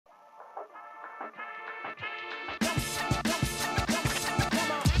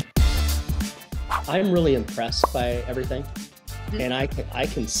I'm really impressed by everything. And I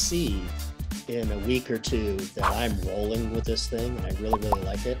can see in a week or two that I'm rolling with this thing and I really, really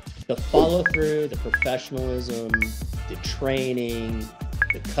like it. The follow through, the professionalism, the training,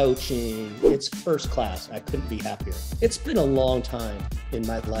 the coaching, it's first class. I couldn't be happier. It's been a long time in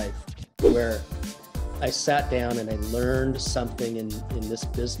my life where I sat down and I learned something in this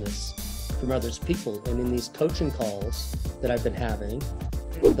business from others people. And in these coaching calls that I've been having,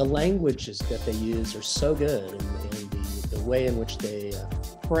 the languages that they use are so good, and the way in which they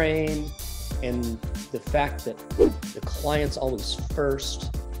frame, and the fact that the client's always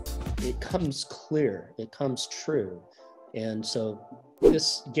first, it comes clear, it comes true. And so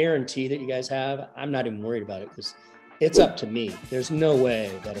this guarantee that you guys have, I'm not even worried about it because it's up to me. There's no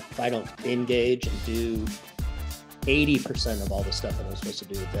way that if I don't engage and do 80% of all the stuff that I'm supposed to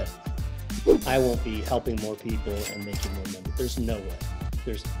do, that I won't be helping more people and making more money. There's no way.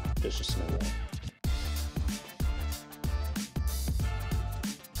 There's just no way.